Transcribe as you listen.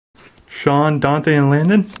Sean, Dante, and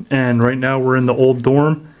Landon, and right now we're in the old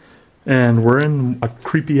dorm, and we're in a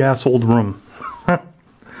creepy ass old room.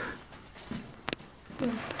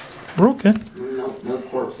 We're okay. No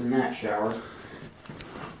corpse in that shower.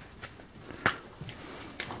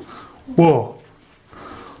 Whoa.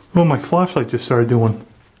 Oh, my flashlight just started doing.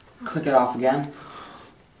 Click it off again.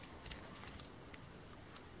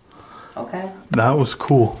 Okay. That was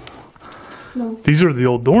cool. No. These are the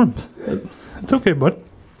old dorms. Good. It's okay, bud.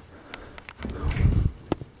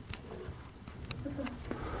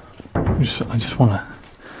 I just want to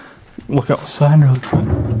look outside really quick.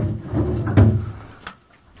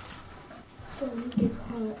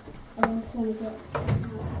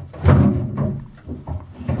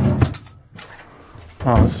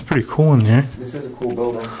 Oh, this is pretty cool in here. This is a cool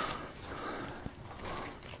building.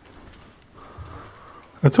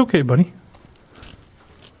 That's okay, buddy.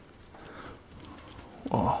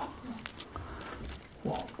 Whoa.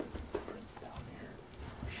 Whoa.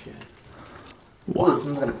 Shit. Wow. Ooh,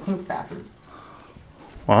 someone's got a pink bathroom.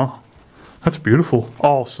 Wow. That's beautiful.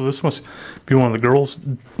 Oh, so this must be one of the girls'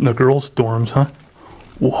 dorms, huh?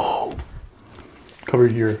 Whoa. Cover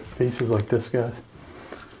your faces like this, guys.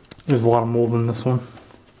 There's a lot of mold in this one.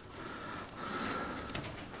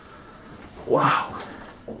 Wow.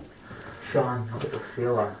 Sean, look at the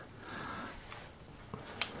ceiling.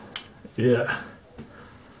 Yeah.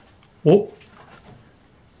 Whoa.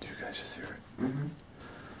 Do you guys just hear it? Mm-hmm.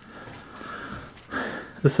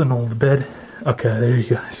 This is an old bed. Okay, there you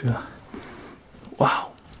guys go.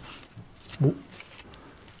 Wow. Whoa.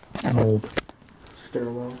 An old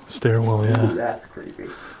Stairwell. stairwell, yeah. Ooh, that's creepy.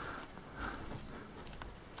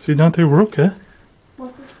 See, Dante, we're okay.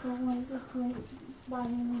 What's this for when we go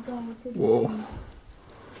to the Whoa.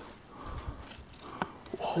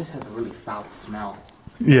 This has a really foul smell.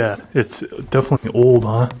 Yeah, it's definitely old,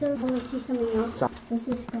 huh? So when we see something else, Stop. this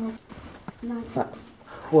is good. Not Stop.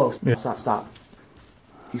 Whoa, Yeah. stop.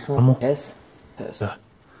 You smell Animal? piss? Piss. Yeah.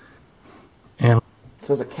 And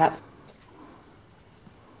So it's a cat.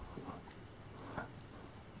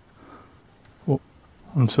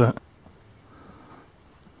 what's that?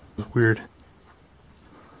 It's weird.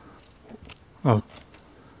 Oh.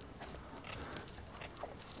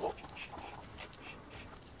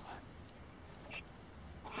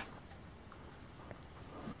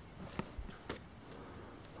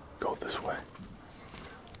 Go this way.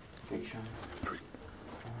 Big Sean.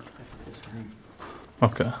 This room.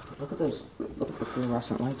 Okay. Look at those. Look at the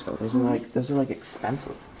fluorescent lights though. Those are like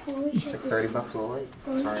expensive. Holy shit, Like this, $30 a light.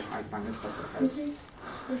 Holy Sorry, I find this stuff.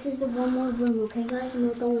 this is the one more room, okay guys? And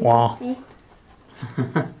we're going Wow. okay?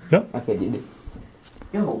 Yep. Okay, dude.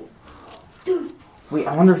 Yo. Dude. Wait,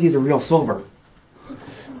 I wonder if these are real silver.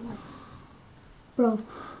 Bro,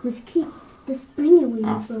 let's bring it with you,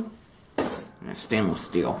 Oh. bro. Yeah, stainless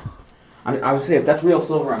steel. I would say if that's real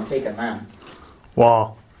silver, I'm taking them.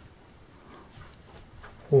 Wow.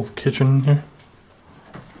 Old kitchen in here.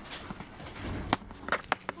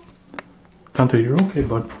 Dante, you're okay,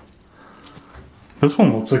 bud. This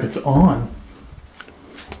one looks like it's on.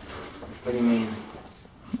 What do you mean?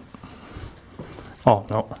 Oh,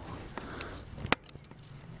 no.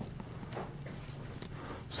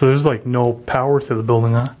 So there's like no power to the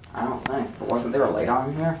building, huh? I don't think. But wasn't there a light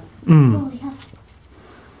on here? Oh, yeah.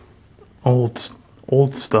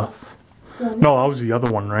 Old stuff. Bro, No, that was the other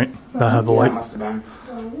one, right? That had the Yeah, it light. must have been.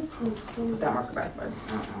 bro, this one's cool. That must have been,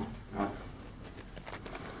 but I don't know.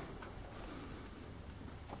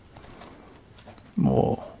 No.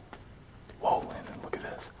 Whoa. Whoa, Landon, look at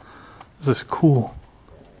this. This is cool.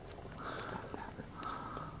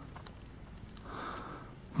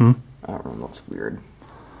 That room looks weird.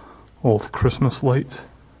 Old Christmas lights.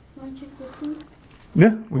 Wanna check this one?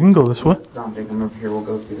 Yeah, we can go this way. Dante, come over here. We'll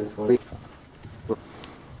go through this way.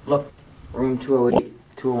 Look, room 208,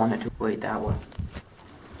 201 and 208 that way.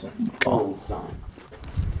 Oh, son.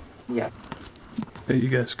 Yeah. Hey, you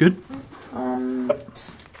guys good? I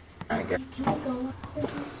guess. Can I go up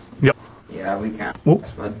this? Yep. Yeah, we can. Whoa.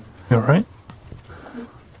 This bud. You alright?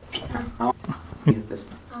 I'll leave this.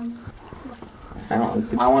 I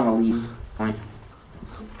don't. I want to leave. Fine.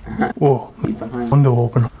 Whoa. Leave behind. Window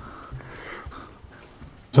open.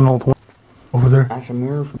 There's an old one over there. Ash a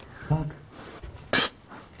mirror for fuck.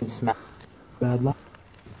 Smack. Bad luck.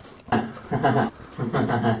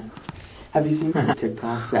 Have you seen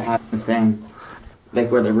TikToks that have the thing? Like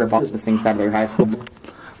where they rip off the things out of their high school?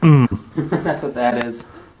 That's what that is.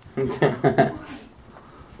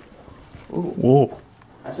 Ooh, Whoa.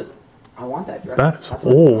 that's it. I want that dress. That is That's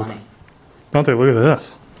old. what's funny. Dante, look at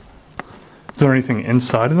this. Is there anything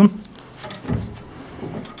inside of them?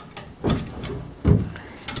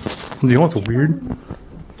 Do you know what's weird?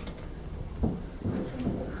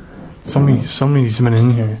 Somebody's been in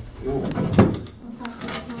here.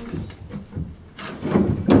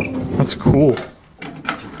 That's cool.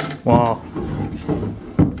 Wow.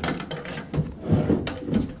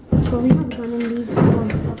 But we have gone in these one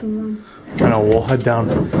fucking room. I know, we'll head down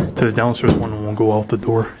to the downstairs one and we'll go out the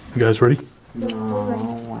door. You guys ready?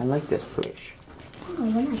 No, I like this place. Oh,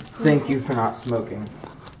 we're not Thank you for not smoking.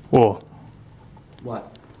 Whoa.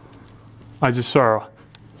 What? I just saw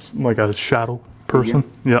like a shadow person.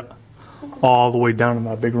 Yeah. All the way down in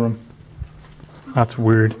that big room. That's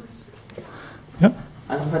weird. Yep.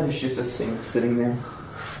 I love how there's just a sink sitting there.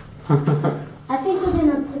 I think we're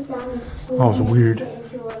gonna put down a school. That was and weird. get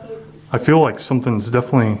into, like, I feel like something's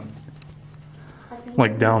definitely I think-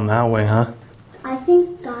 like down that way, huh? I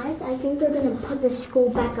think, guys, I think they're gonna put the school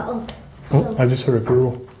back up. Oh, I just heard a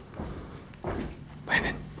girl.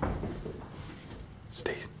 Landon.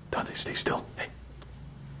 Dante, stay still. Hey.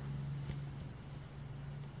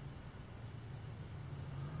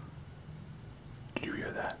 Did you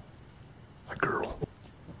hear that? A girl.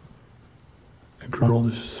 A girl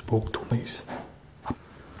just spoke twice.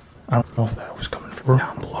 I don't know if that was coming from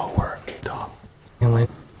down below or top.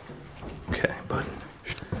 Okay, bud.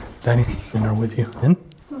 Danny's in there with you. In?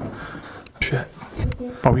 Shit.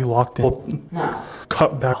 Are we locked in? No.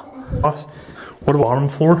 Cut back. Us. What about bottom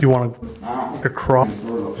floor? Do you want to No. across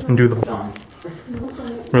and do the... Done.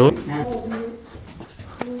 Really?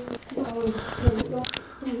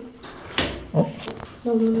 Oh.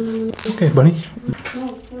 Okay, buddy.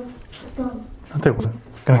 Stop. I think we're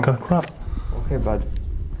gonna cut a crop. Okay, bud.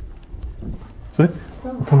 See?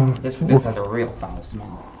 This one just has a real foul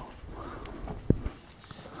smell.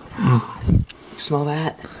 You smell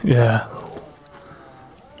that? Yeah.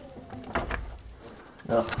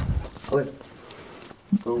 Ugh. Wait.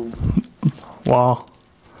 Oh. Wow.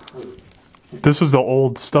 This is the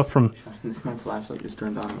old stuff from... This my flashlight just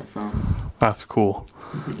turned on my phone. That's cool.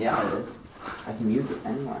 Yeah, it is. I can use it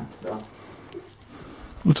anyway, so.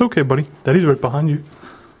 It's okay, buddy. Daddy's right behind you.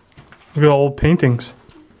 Look at all old paintings.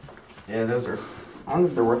 Yeah, those are. I don't know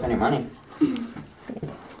if they're worth any money.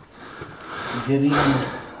 Judy.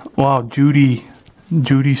 Wow,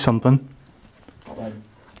 Judy something.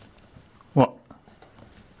 What?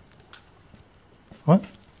 What?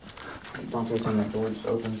 Don't say something, the door just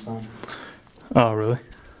opens, son. Oh, really?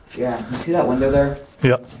 Yeah, you see that window there?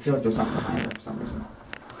 Yeah. I feel like there's something behind it for some reason.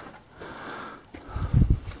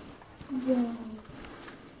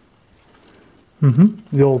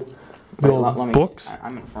 Mm-hmm. The old Wait, let me, books.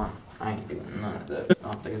 I'm in front. I ain't doing none of this.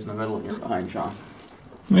 I'll take us in the middle and you're behind, Sean.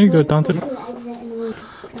 There you go, Dante. I'm going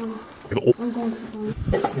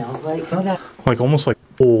to It smells like. Oh, that. Like almost like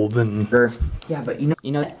old and... Yeah, but you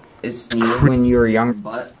know, it's when you were young.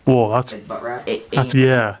 Butt. Whoa, that's... Butt rat. That's...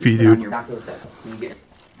 Yeah, You dude. on your back with that. You get.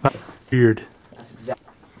 That's weird. That's exactly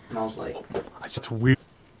what it smells like. It's weird.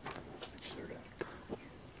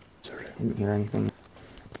 Didn't hear anything.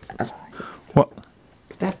 That's, What?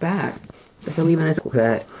 put that back. The hell even is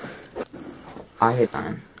that? I hate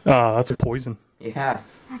time. That's poison. Yeah,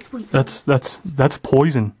 That's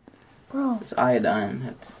poison. Bro, it's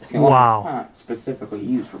iodine. Wow. It's not specifically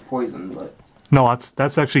used for poison, but No,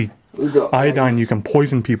 that's actually we do iodine you can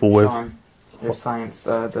poison people with. Sean, there's science,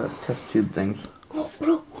 the test tube things. oh,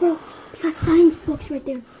 bro, we got science books right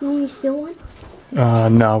there. You want me to steal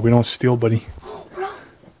one? No, we don't steal, buddy.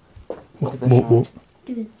 Look at this, Whoa, Sean. whoa.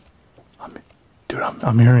 Dude, Dude,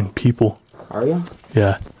 I'm hearing people. Are you?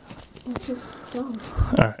 Yeah. let's just go.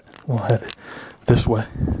 Alright, we'll head this way.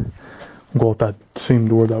 We'll go out that same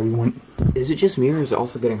door that we went. Is it just me, or is it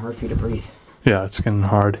also getting hard for you to breathe? Yeah, it's getting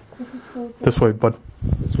hard. Let's just go. This way, bud.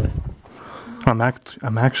 This way.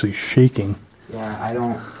 I'm actually shaking. Yeah, I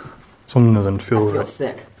don't. Something doesn't feel I feel right.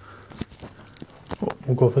 sick.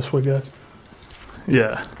 We'll go this way, guys.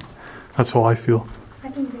 Yeah, that's how I feel. I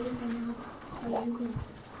can breathe right now. Oh, you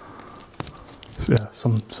can. Yeah,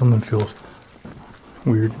 something feels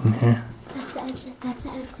weird in here. That's the exit. That's the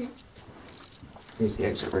exit. Here's the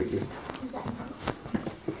exit right here. This is the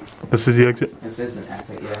exit. This is the exit. This is an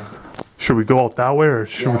exit, yeah. Should we go out that way or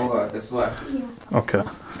should Yeah, we? we'll go this way. Yeah. Okay.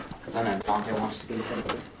 Because I know Dante wants to get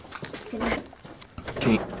it.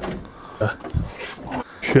 Just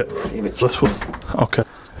Shit. David. This way. Okay.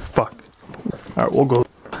 Fuck. Alright, we'll go.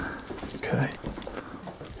 Okay.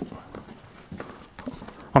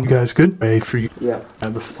 You guys good? Ready for you? Yeah. I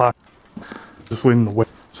have the flash. Just leading the way.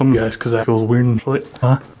 Some of you guys, because that feels weird and shit.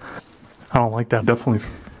 Huh? I don't like that. Definitely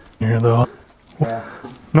here though. Yeah.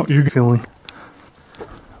 No, you're feeling.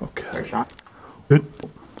 Okay. There, Sean. Good?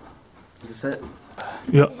 Is this it?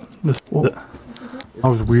 Yep. This. That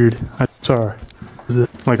was weird. Sorry. Is it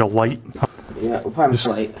like a light? Yeah, we'll probably Just-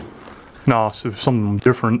 late. No, so something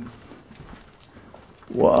different.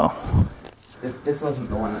 Wow. This wasn't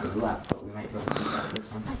the one that was left, but we might be able to grab this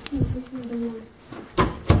one. I think this is the one.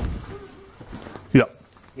 Yep.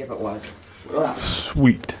 Yep, it was. Ugh.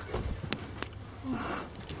 Sweet.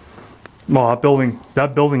 Well,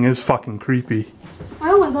 that building is fucking creepy. I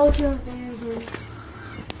don't want to go to there again.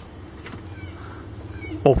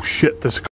 Oh shit, this